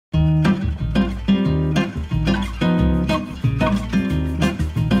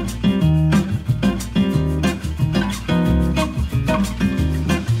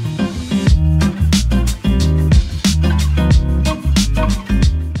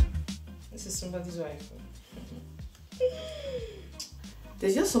somebody's wife.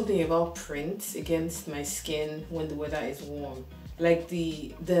 There's just something about print against my skin when the weather is warm. Like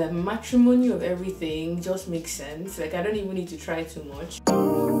the matrimony of everything just makes sense. Like I don't even need to try too much.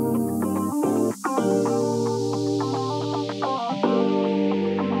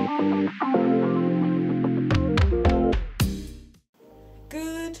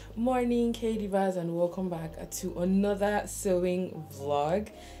 Good morning, K-Divas, and welcome back to another sewing vlog.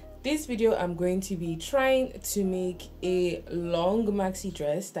 This video I'm going to be trying to make a long maxi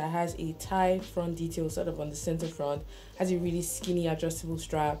dress that has a tie front detail sort of on the center front, has a really skinny adjustable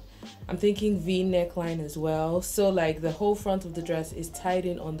strap. I'm thinking V neckline as well, so like the whole front of the dress is tied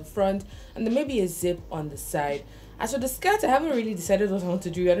in on the front and then maybe a zip on the side. As for the skirt, I haven't really decided what I want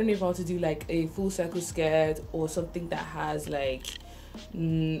to do. I don't know if I want to do like a full circle skirt or something that has like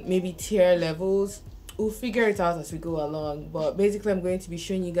maybe tier levels. We'll figure it out as we go along, but basically I'm going to be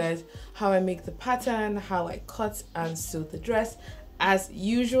showing you guys how I make the pattern, how I cut and sew the dress as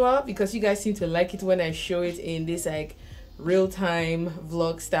usual, because you guys seem to like it when I show it in this like real-time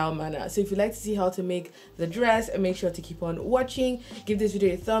vlog style manner. So if you'd like to see how to make the dress, make sure to keep on watching. Give this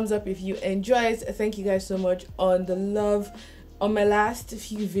video a thumbs up if you enjoy it. Thank you guys so much on the love on my last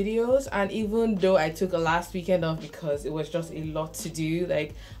few videos, and even though I took a last weekend off because it was just a lot to do,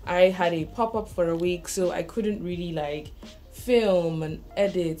 like I had a pop-up for a week, so I couldn't really like film and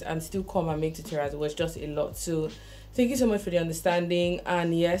edit and still come and make tutorials. It was just a lot. So thank you so much for the understanding,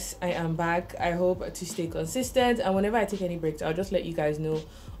 and yes, I am back. I hope to stay consistent, and whenever I take any breaks, I'll just let you guys know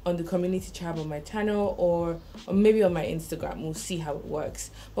on the community tab on my channel or maybe on my Instagram. We'll see how it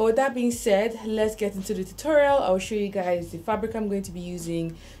works. But with that being said, let's get into the tutorial. I'll show you guys the fabric I'm going to be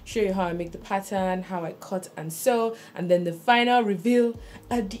using, show you how I make the pattern, how I cut and sew, and then the final reveal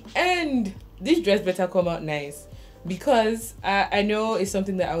at the end. This dress better come out nice, because I know it's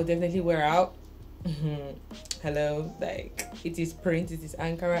something that I will definitely wear out. Hello, like it is print, it is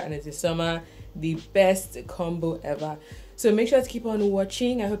Ankara, and it is summer. The best combo ever. So make sure to keep on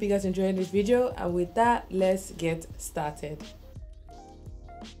watching. I hope you guys enjoyed this video, and with that, let's get started.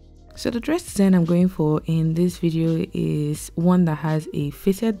 So the dress design I'm going for in this video is one that has a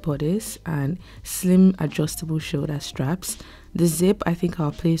fitted bodice and slim adjustable shoulder straps. The zip I think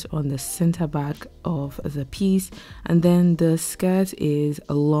I'll place on the center back of the piece, and then the skirt is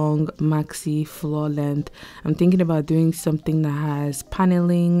a long maxi floor length. I'm thinking about doing something that has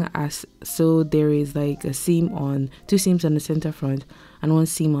paneling, so there is like a seam on, two seams on the center front and one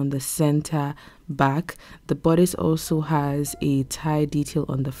seam on the center back. The bodice also has a tie detail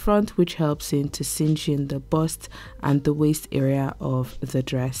on the front, which helps in to cinch in the bust and the waist area of the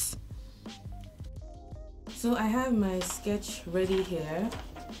dress. So I have my sketch ready here.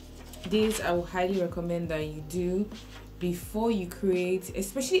 This I will highly recommend that you do before you create,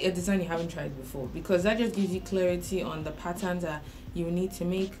 especially a design you haven't tried before, because that just gives you clarity on the patterns that you will need to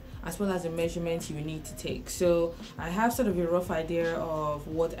make, as well as the measurements you will need to take. So I have sort of a rough idea of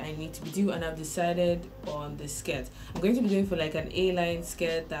what I need to do, and I've decided on the skirt. I'm going to be going for like an A-line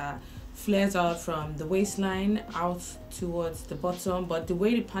skirt that flares out from the waistline out towards the bottom, but the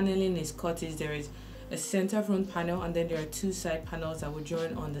way the paneling is cut is there is a center front panel, and then there are two side panels that will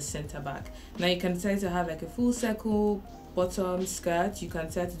join on the center back. Now you can decide to have like a full circle bottom skirt. You can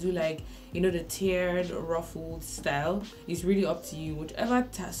decide to do like, you know, the tiered ruffled style. It's really up to you. Whichever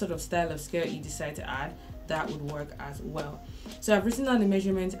sort of style of skirt you decide to add, that would work as well. So I've written down the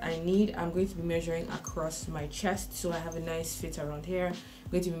measurements I need. I'm going to be measuring across my chest, so I have a nice fit around here.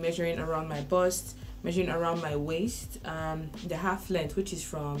 I'm going to be measuring around my bust, measuring around my waist, the half length, which is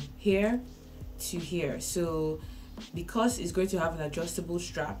from here to here. So because it's going to have an adjustable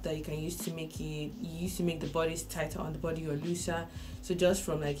strap that you can use to make the bodice tighter on the body or looser, so just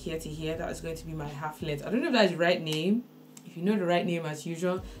from like here to here, that is going to be my half length. I don't know if that's the right name. If you know the right name, as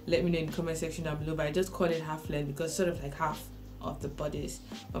usual, let me know in the comment section down below, but I just call it half length because it's sort of like half of the bodice.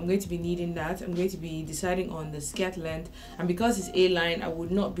 I'm going to be needing that. I'm going to be deciding on the skirt length, and because it's A-line, I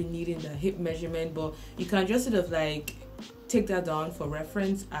would not be needing the hip measurement, but you can just sort of like take that down for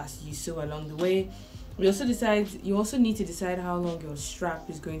reference as you sew along the way. You also need to decide how long your strap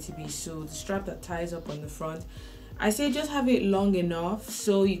is going to be. So the strap that ties up on the front, I say just have it long enough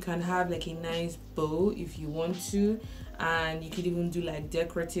so you can have like a nice bow if you want to, and you could even do like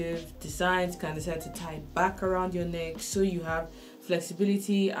decorative designs. You can decide to tie it back around your neck so you have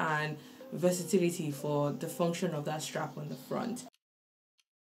flexibility and versatility for the function of that strap on the front.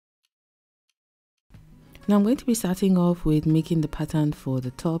 Now I'm going to be starting off with making the pattern for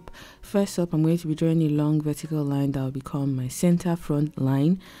the top. First up, I'm going to be drawing a long vertical line that will become my center front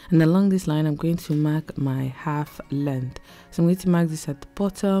line, and along this line I'm going to mark my half length. So I'm going to mark this at the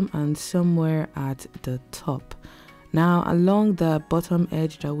bottom and somewhere at the top. Now along the bottom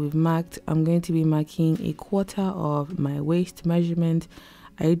edge that we've marked, I'm going to be marking 1/4 of my waist measurement.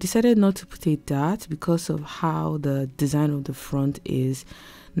 I decided not to put a dart because of how the design of the front is.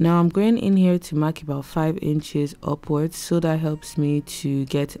 Now I'm going in here to mark about 5 inches upwards, so that helps me to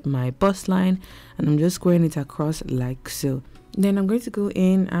get my bust line, and I'm just squaring it across like so. Then I'm going to go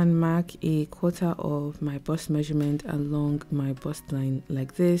in and mark 1/4 of my bust measurement along my bust line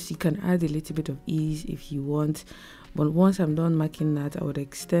like this. You can add a little bit of ease if you want, but once I'm done marking that, I would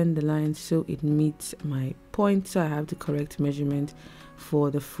extend the line so it meets my point, so I have the correct measurement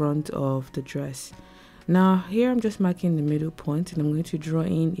for the front of the dress. Now here I'm just marking the middle point, and I'm going to draw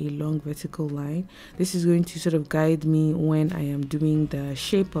in a long vertical line. This is going to sort of guide me when I am doing the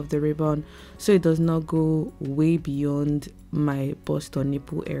shape of the ribbon, so it does not go way beyond my bust or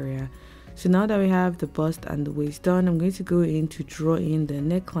nipple area. So now that we have the bust and the waist done, I'm going to go in to draw in the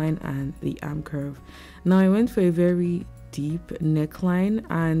neckline and the arm curve. Now I went for a very deep neckline,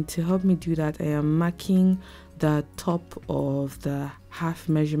 and to help me do that, I am marking the top of the half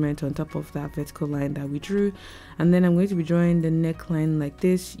measurement on top of that vertical line that we drew, and then I'm going to be drawing the neckline like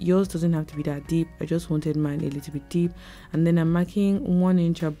this. Yours doesn't have to be that deep, I just wanted mine a little bit deep. And then I'm marking 1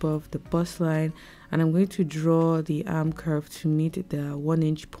 inch above the bust line, and I'm going to draw the arm curve to meet the 1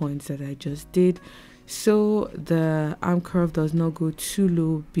 inch points that I just did, so the arm curve does not go too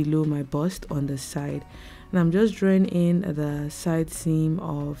low below my bust on the side. And I'm just drawing in the side seam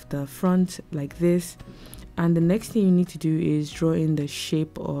of the front like this. And the next thing you need to do is draw in the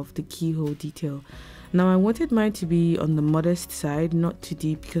shape of the keyhole detail. Now I wanted mine to be on the modest side, not too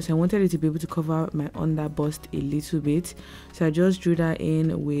deep, because I wanted it to be able to cover my under bust a little bit. So I just drew that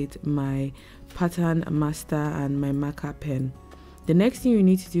in with my pattern master and my marker pen. The next thing you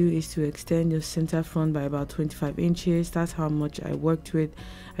need to do is to extend your center front by about 25 inches. That's how much I worked with.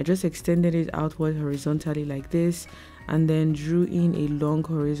 I just extended it outward horizontally like this, and then drew in a long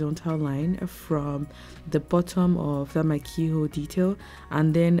horizontal line from the bottom of my keyhole detail,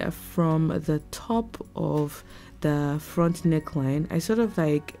 and then from the top of the front neckline I sort of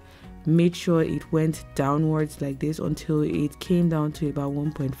like made sure it went downwards like this until it came down to about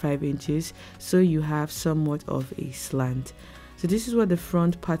 1.5 inches, so you have somewhat of a slant. So this is what the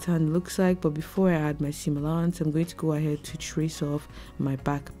front pattern looks like, but before I add my seam allowance, I'm going to go ahead to trace off my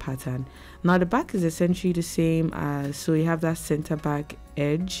back pattern. Now the back is essentially the same as, so you have that center back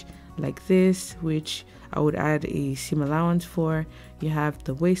edge like this, which I would add a seam allowance for. You have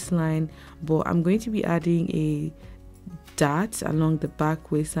the waistline, but I'm going to be adding a dart along the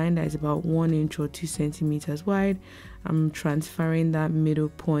back waistline that is about 1 inch or 2 centimeters wide. I'm transferring that middle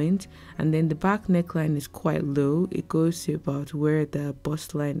point, and then the back neckline is quite low. It goes to about where the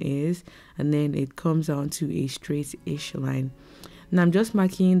bust line is, and then it comes down to a straight-ish line. Now I'm just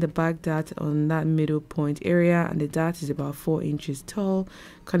marking the back dart on that middle point area, and the dart is about 4 inches tall.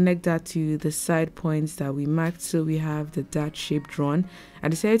 Connect that to the side points that we marked, so we have the dart shape drawn. I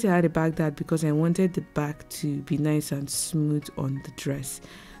decided to add a back dart because I wanted the back to be nice and smooth on the dress.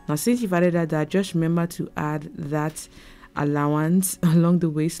 Now since you've added that dart, just remember to add that allowance along the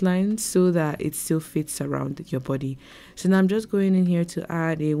waistline so that it still fits around your body. So now I'm just going in here to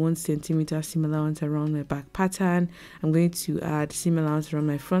add a 1 centimeter seam allowance around my back pattern. I'm going to add seam allowance around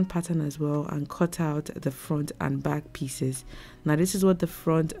my front pattern as well, and cut out the front and back pieces. Now this is what the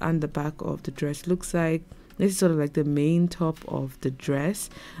front and the back of the dress looks like. This is sort of like the main top of the dress.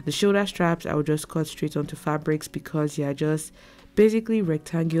 The shoulder straps I will just cut straight onto fabrics because they are just basically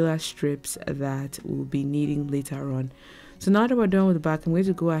rectangular strips that we'll be needing later on. So now that we're done with the back, I'm going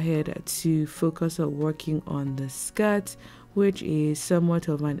to go ahead to focus on working on the skirt, which is somewhat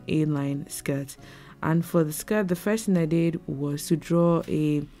of an A-line skirt. And for the skirt, the first thing I did was to draw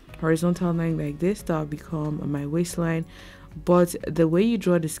a horizontal line like this that will become my waistline. But the way you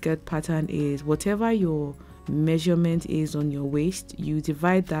draw the skirt pattern is whatever your measurement is on your waist, you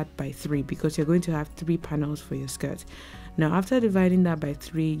divide that by 3 because you're going to have 3 panels for your skirt. Now after dividing that by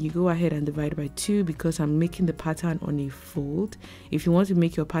 3, you go ahead and divide by 2 because I'm making the pattern on a fold. If you want to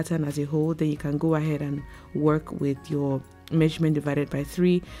make your pattern as a whole, then you can go ahead and work with your measurement divided by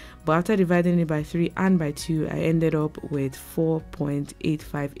 3, but after dividing it by 3 and by 2, I ended up with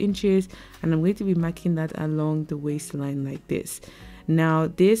 4.85 inches, and I'm going to be marking that along the waistline like this. Now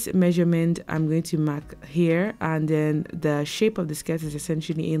this measurement I'm going to mark here, and then the shape of the skirt is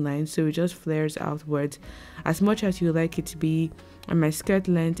essentially inline, so it just flares outwards as much as you like it to be, and my skirt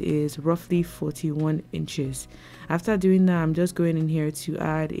length is roughly 41 inches. After doing that, I'm just going in here to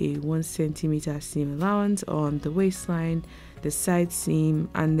add a 1 centimeter seam allowance on the waistline, the side seam,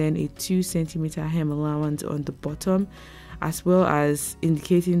 and then a 2 centimeter hem allowance on the bottom, as well as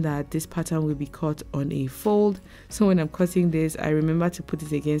indicating that this pattern will be cut on a fold. So when I'm cutting this, I remember to put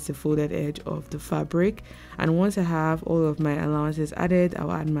it against the folded edge of the fabric, and once I have all of my allowances added,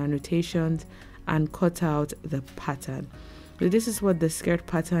 I'll add my annotations and cut out the pattern. So this is what the skirt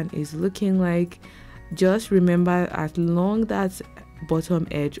pattern is looking like. Just remember along that bottom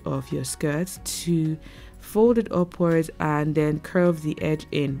edge of your skirt to fold it upwards and then curve the edge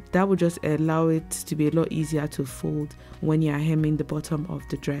in. That will just allow it to be a lot easier to fold when you are hemming the bottom of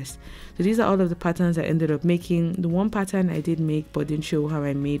the dress. So these are all of the patterns I ended up making. The one pattern I did make but didn't show how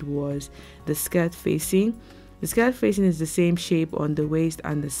I made was the skirt facing. The skirt facing is the same shape on the waist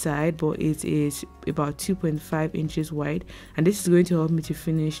and the side, but it is about 2.5 inches wide, and this is going to help me to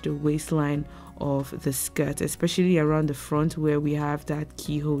finish the waistline of the skirt, especially around the front where we have that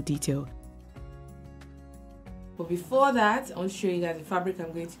keyhole detail. But before that, I want to show you guys the fabric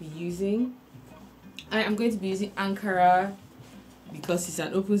I'm going to be using. I am going to be using Ankara because it's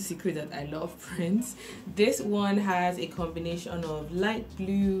an open secret that I love prints. This one has a combination of light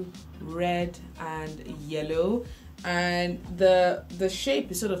blue, red, and yellow, and the shape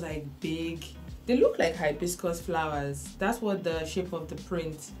is sort of like big. They look like hibiscus flowers. That's what the shape of the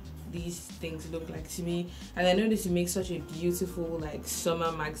print, these things look like to me. And I know this will make such a beautiful like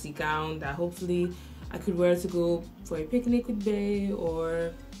summer maxi gown that hopefully I could wear to go for a picnic with Bae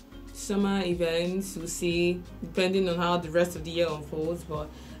or summer events. We'll see, depending on how the rest of the year unfolds, but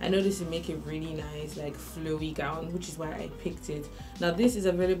I know this will make a really nice like flowy gown, which is why I picked it. Now this is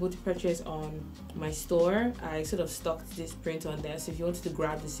available to purchase on my store. I sort of stocked this print on there, so if you wanted to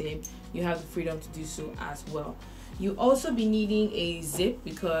grab the same, you have the freedom to do so as well. You also be needing a zip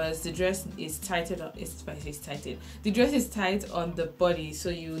because the dress is tighted up. The dress is tight on the body, so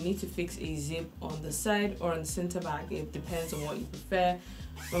you need to fix a zip on the side or on the center back. It depends on what you prefer.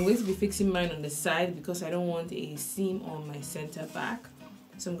 I'm going to be fixing mine on the side because I don't want a seam on my center back.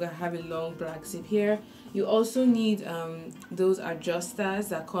 So I'm going to have a long black zip here. You also need those adjusters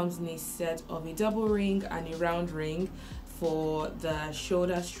that comes in a set of a double ring and a round ring for the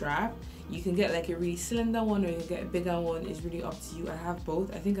shoulder strap. You can get like a really slender one or you can get a bigger one. It's really up to you. I have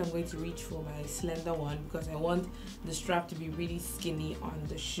both. I think I'm going to reach for my slender one because I want the strap to be really skinny on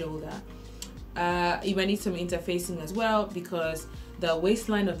the shoulder. You might need some interfacing as well because the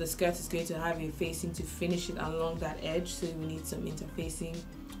waistline of the skirt is going to have a facing to finish it along that edge, so you need some interfacing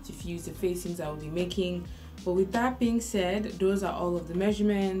to fuse the facings I will be making. But with that being said, those are all of the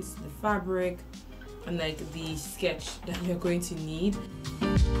measurements, the fabric, and like the sketch that you're going to need.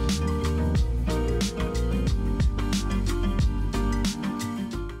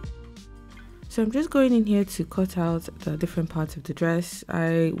 So I'm just going in here to cut out the different parts of the dress.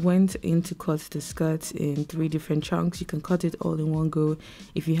 I went in to cut the skirt in 3 different chunks. You can cut it all in one go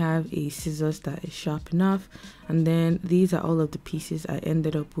if you have a scissors that is sharp enough. And then these are all of the pieces I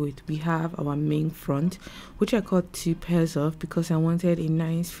ended up with. We have our main front, which I cut 2 pairs of because I wanted a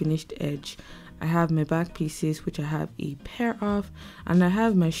nice finished edge. I have my back pieces, which I have a pair of, and I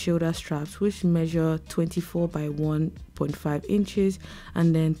have my shoulder straps, which measure 24 by 1.5 inches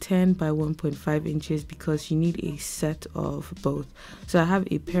and then 10 by 1.5 inches because you need a set of both. So I have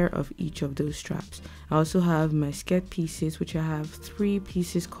a pair of each of those straps. I also have my skirt pieces, which I have 3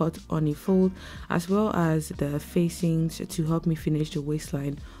 pieces cut on a fold, as well as the facings to help me finish the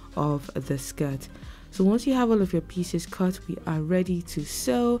waistline of the skirt. So once you have all of your pieces cut, we are ready to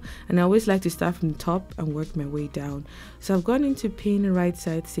sew, and I always like to start from the top and work my way down. So I've gone into pinning the right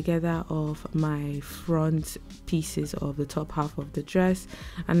sides together of my front pieces of the top half of the dress,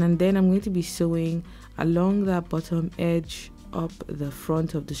 and then I'm going to be sewing along that bottom edge, up the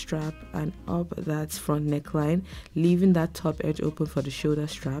front of the strap and up that front neckline, leaving that top edge open for the shoulder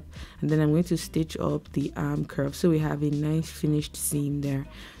strap, and then I'm going to stitch up the arm curve so we have a nice finished seam there.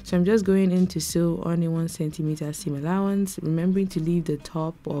 So I'm just going in to sew on a 1 centimeter seam allowance, remembering to leave the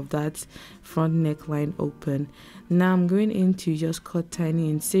top of that front neckline open. Now I'm going in to just cut tiny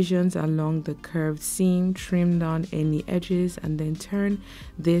incisions along the curved seam, trim down any edges, and then turn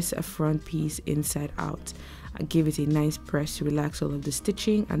this front piece inside out. I give it a nice press to relax all of the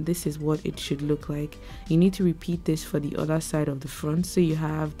stitching, and this is what it should look like. You need to repeat this for the other side of the front, so you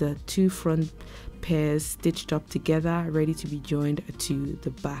have the 2 front pairs stitched up together, ready to be joined to the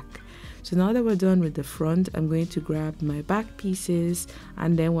back. So now that we're done with the front, I'm going to grab my back pieces,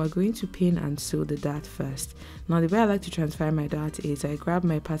 and then we're going to pin and sew the dart first. Now the way I like to transfer my dart is I grab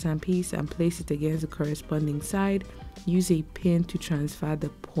my pattern piece and place it against the corresponding side, use a pin to transfer the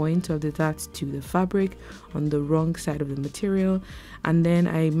point of the dart to the fabric on the wrong side of the material, and then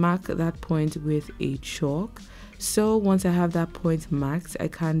I mark that point with a chalk. So once I have that point marked, I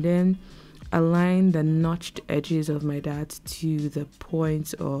can then align the notched edges of my dart to the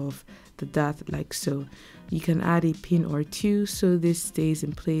points of the dart like so. You can add a pin or two so this stays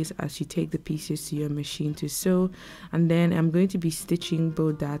in place as you take the pieces to your machine to sew. And then I'm going to be stitching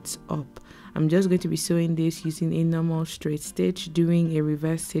both darts up. I'm just going to be sewing this using a normal straight stitch, doing a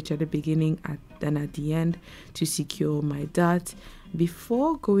reverse stitch at the beginning and at the end to secure my dart,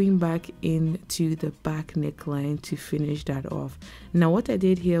 before going back into the back neckline to finish that off. Now what I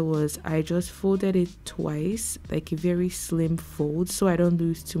did here was I just folded it twice, like a very slim fold, so I don't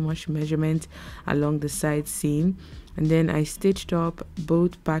lose too much measurement along the side seam, and then I stitched up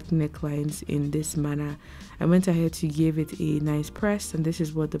both back necklines in this manner. I went ahead to give it a nice press, and this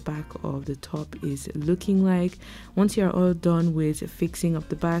is what the back of the top is looking like. Once you are all done with fixing up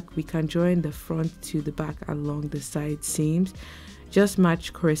the back, we can join the front to the back along the side seams. Just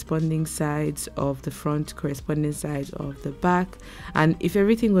match corresponding sides of the front, corresponding sides of the back, and if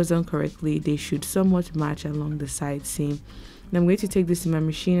everything was done correctly, they should somewhat match along the side seam. Now I'm going to take this in my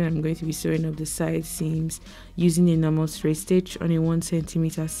machine and I'm going to be sewing up the side seams using a normal straight stitch on a 1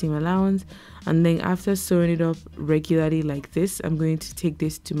 centimeter seam allowance, and then after sewing it up regularly like this, I'm going to take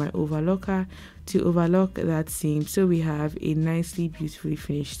this to my overlocker to overlock that seam so we have a nicely beautifully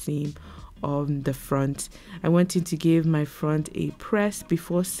finished seam on the front. I wanted to give my front a press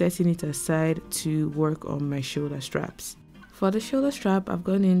before setting it aside to work on my shoulder straps. For the shoulder strap, I've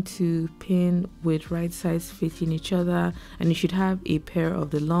gone into pin with right sides fitting each other, and you should have a pair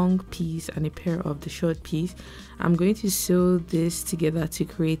of the long piece and a pair of the short piece. I'm going to sew this together to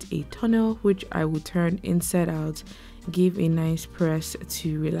create a tunnel, which I will turn inside out, give a nice press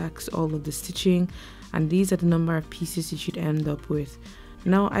to relax all of the stitching, and these are the number of pieces you should end up with.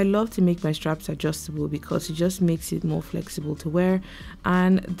 Now I love to make my straps adjustable because it just makes it more flexible to wear,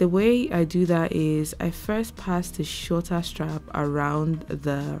 and the way I do that is I first pass the shorter strap around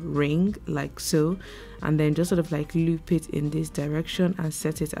the ring like so, and then just sort of like loop it in this direction and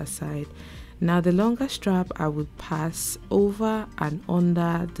set it aside. Now the longer strap I would pass over and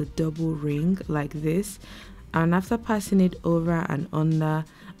under the double ring like this, and after passing it over and under,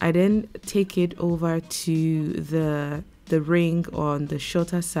 I then take it over to the ring on the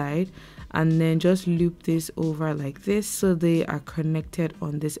shorter side and then just loop this over like this so they are connected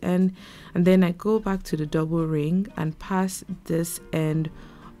on this end, and then I go back to the double ring and pass this end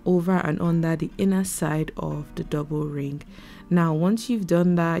over and under the inner side of the double ring. Now once you've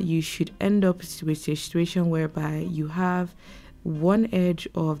done that, you should end up with a situation whereby you have one edge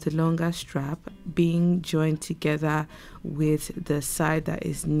of the longer strap being joined together with the side that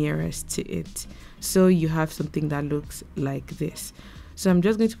is nearest to it, so you have something that looks like this. So I'm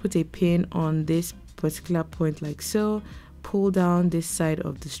just going to put a pin on this particular point like so, pull down this side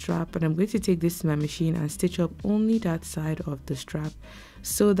of the strap, and I'm going to take this to my machine and stitch up only that side of the strap,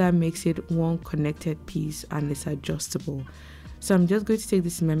 so that makes it one connected piece and it's adjustable. So I'm just going to take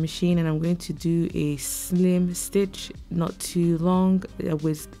this in my machine and I'm going to do a slim stitch, not too long,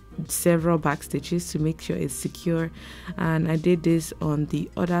 with several back stitches to make sure it's secure. And I did this on the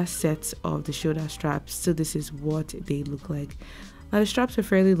other sets of the shoulder straps, so this is what they look like. Now the straps are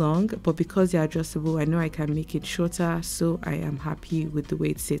fairly long, but because they're adjustable, I know I can make it shorter, so I am happy with the way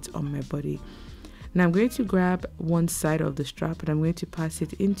it sits on my body. Now I'm going to grab one side of the strap and I'm going to pass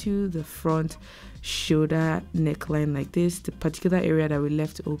it into the front shoulder neckline like this, the particular area that we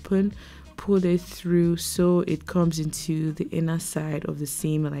left open, pull it through so it comes into the inner side of the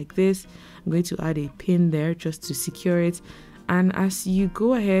seam like this. I'm going to add a pin there just to secure it, and as you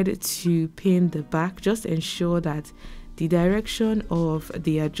go ahead to pin the back, just ensure that the direction of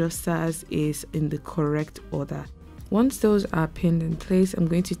the adjusters is in the correct order. Once those are pinned in place, I'm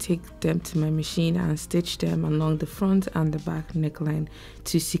going to take them to my machine and stitch them along the front and the back neckline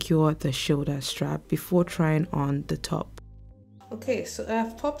to secure the shoulder strap before trying on the top. Okay, so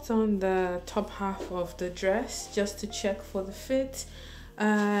I've popped on the top half of the dress just to check for the fit.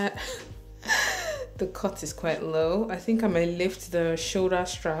 The cut is quite low. I think I might lift the shoulder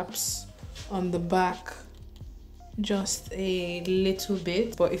straps on the back just a little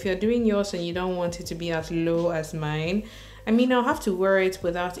bit, but if you're doing yours and you don't want it to be as low as mine, I mean, I'll have to wear it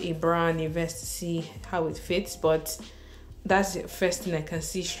without a bra and a vest to see how it fits, but that's the first thing I can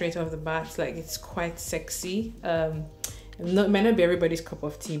see straight off the bat. Like, it's quite sexy. It It might not be everybody's cup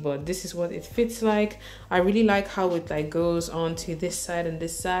of tea, but this is what it fits like. I really like how it like goes onto this side and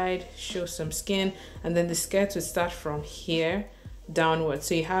this side, shows some skin, and then the skirt would start from here downwards,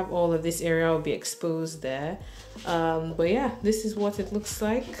 so you have all of this area will be exposed there. But yeah, this is what it looks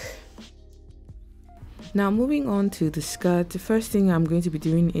like. Now moving on to the skirt, the first thing I'm going to be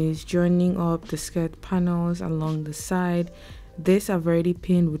doing is joining up the skirt panels along the side. This I've already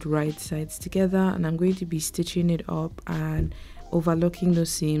pinned with right sides together, and I'm going to be stitching it up and overlocking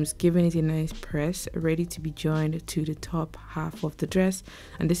those seams, giving it a nice press, ready to be joined to the top half of the dress.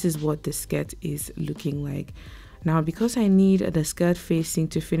 And this is what the skirt is looking like. Now, because I need the skirt facing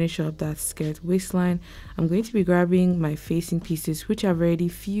to finish up that skirt waistline, I'm going to be grabbing my facing pieces, which I've already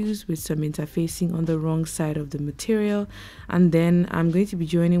fused with some interfacing on the wrong side of the material, and then I'm going to be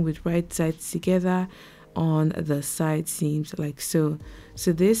joining with right sides together on the side seams like so.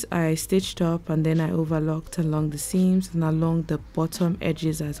 So this I stitched up and then I overlocked along the seams and along the bottom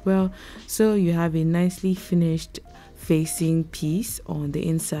edges as well, so you have a nicely finished facing piece on the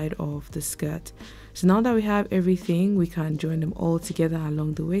inside of the skirt. So now that we have everything, we can join them all together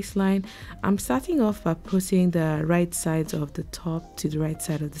along the waistline. I'm starting off by putting the right sides of the top to the right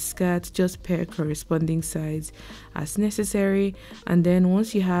side of the skirt, just pair corresponding sides as necessary. And then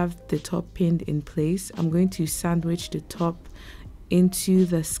once you have the top pinned in place, I'm going to sandwich the top into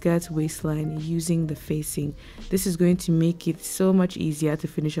the skirt waistline using the facing. This is going to make it so much easier to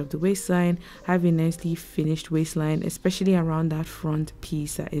finish up the waistline, have a nicely finished waistline, especially around that front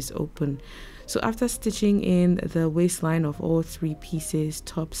piece that is open. So after stitching in the waistline of all three pieces,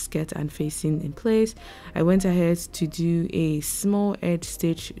 top, skirt and facing in place, I went ahead to do a small edge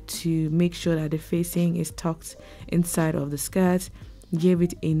stitch to make sure that the facing is tucked inside of the skirt, gave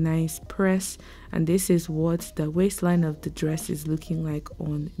it a nice press, and this is what the waistline of the dress is looking like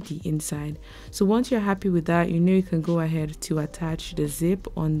on the inside. So once you're happy with that, you know you can go ahead to attach the zip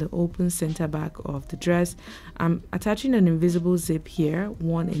on the open center back of the dress. I'm attaching an invisible zip here,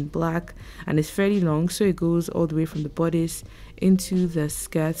 one in black, and it's fairly long, so it goes all the way from the bodice into the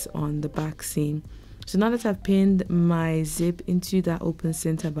skirts on the back seam. So now that I've pinned my zip into that open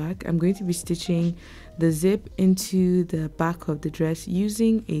center back, I'm going to be stitching the zip into the back of the dress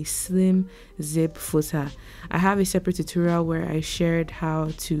using a slim zip footer. I have a separate tutorial where I shared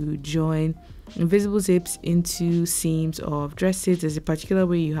how to join invisible zips into seams of dresses. There's a particular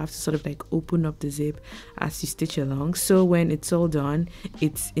way you have to sort of like open up the zip as you stitch along, so when it's all done,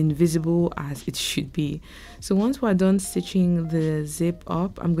 it's invisible as it should be. So once we're done stitching the zip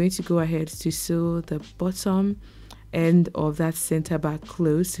up, I'm going to go ahead to sew the bottom end of that center back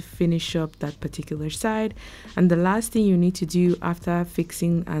close to finish up that particular side. And the last thing you need to do after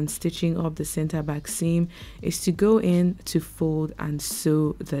fixing and stitching up the center back seam is to go in to fold and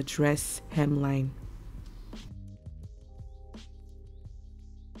sew the dress hemline.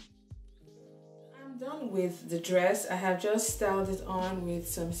 I'm done with the dress. I have just styled it on with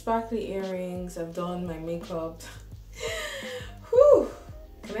some sparkly earrings. I've done my makeup. Whew!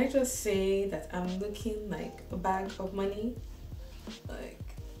 Can I just say that I'm looking like a bag of money? Like,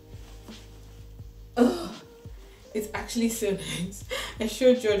 oh, it's actually so nice. I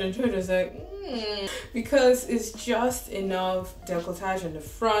showed Jordan. Jordan was like, because it's just enough decolletage on the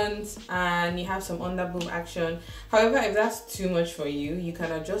front and you have some underboob action. However, if that's too much for you, you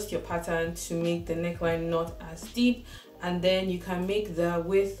can adjust your pattern to make the neckline not as deep, and then you can make the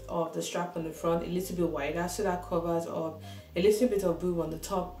width of the strap on the front a little bit wider, so that covers up a little bit of boob on the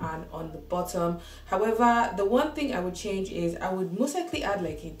top and on the bottom. However, the one thing I would change is I would most likely add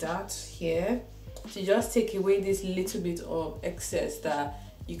like a dot here to just take away this little bit of excess that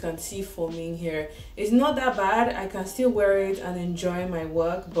you can see forming here. It's not that bad. I can still wear it and enjoy my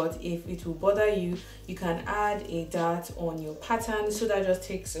work, but if it will bother you, you can add a dot on your pattern, so that just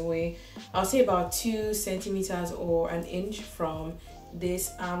takes away, I'll say about 2 centimeters or an inch from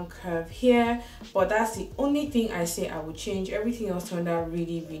this arm curve here. But that's the only thing I say I would change. Everything else turned out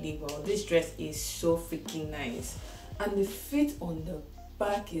really, really well. This dress is so freaking nice, and the fit on the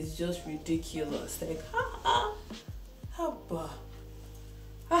back is just ridiculous. Like,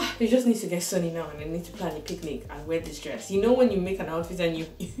 it just needs to get sunny now, and I need to plan a picnic and wear this dress. You know, when you make an outfit and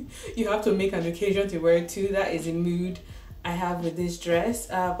you have to make an occasion to wear it too, that is a mood I have with this dress.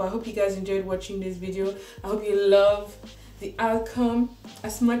 But I hope you guys enjoyed watching this video. I hope you love the outcome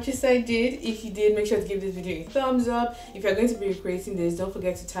as much as I did. If you did, make sure to give this video a thumbs up. If you're going to be recreating this, don't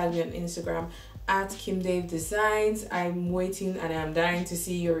forget to tag me on Instagram at KimDaveDesigns. I'm waiting and I'm dying to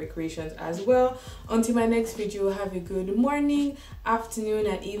see your recreations as well. Until my next video, have a good morning, afternoon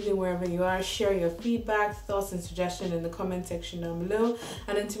and evening wherever you are. Share your feedback, thoughts and suggestions in the comment section down below.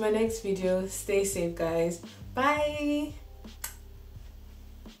 And until my next video, stay safe guys. Bye.